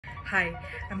Hi,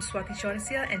 I'm Swati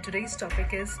Chaurasia and today's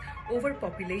topic is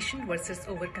overpopulation versus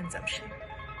overconsumption.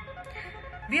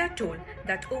 We are told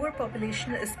that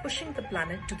overpopulation is pushing the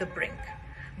planet to the brink,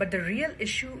 but the real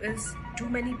issue is too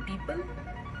many people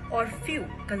or few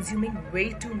consuming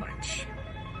way too much.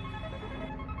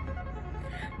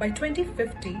 By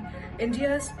 2050,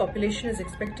 India's population is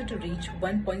expected to reach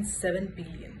 1.7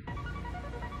 billion.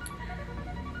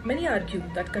 Many argue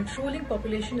that controlling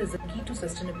population is the key to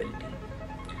sustainability.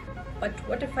 But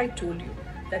what if I told you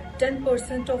that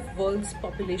 10% of world's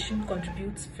population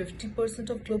contributes 50%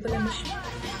 of global emission?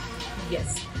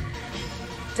 Yes,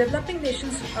 developing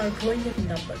nations are growing in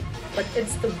number, but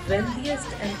it's the wealthiest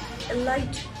and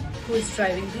elite who is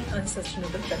driving the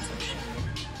unsustainable consumption.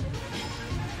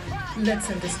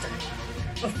 Let's understand.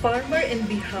 A farmer in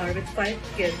Bihar with 5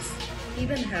 kids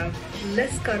even have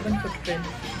less carbon footprint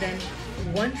than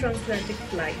one transatlantic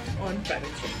flight on private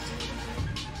jet.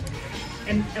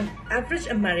 An average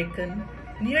American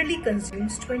nearly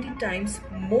consumes 20 times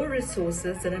more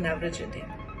resources than an average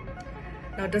Indian.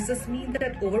 Now, does this mean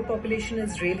that overpopulation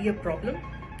is really a problem,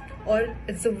 or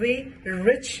it's the way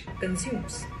rich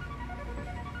consumes?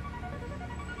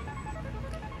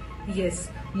 Yes,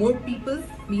 more people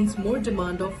means more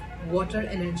demand of water,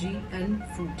 energy, and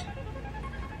food.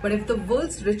 But if the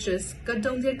world's richest cut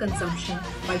down their consumption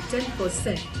by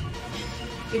 10%,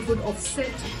 it would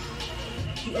offset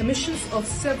the emissions of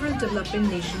several developing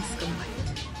nations combined.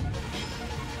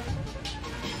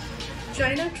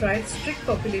 China tried strict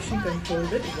population control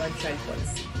with one-child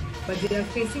policy, but they are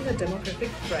facing a demographic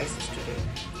crisis today.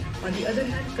 On the other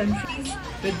hand, countries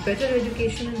with better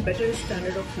education and better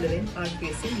standard of living are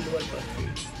facing lower birth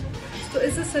rates. So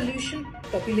is the solution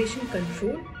population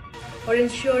control or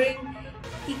ensuring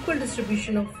equal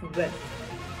distribution of wealth?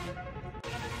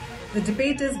 The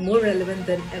debate is more relevant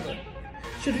than ever.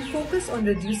 Should we focus on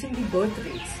reducing the birth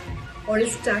rates, or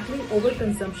is tackling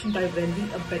overconsumption by wealthy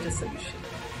a better solution?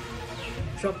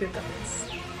 Drop your comments.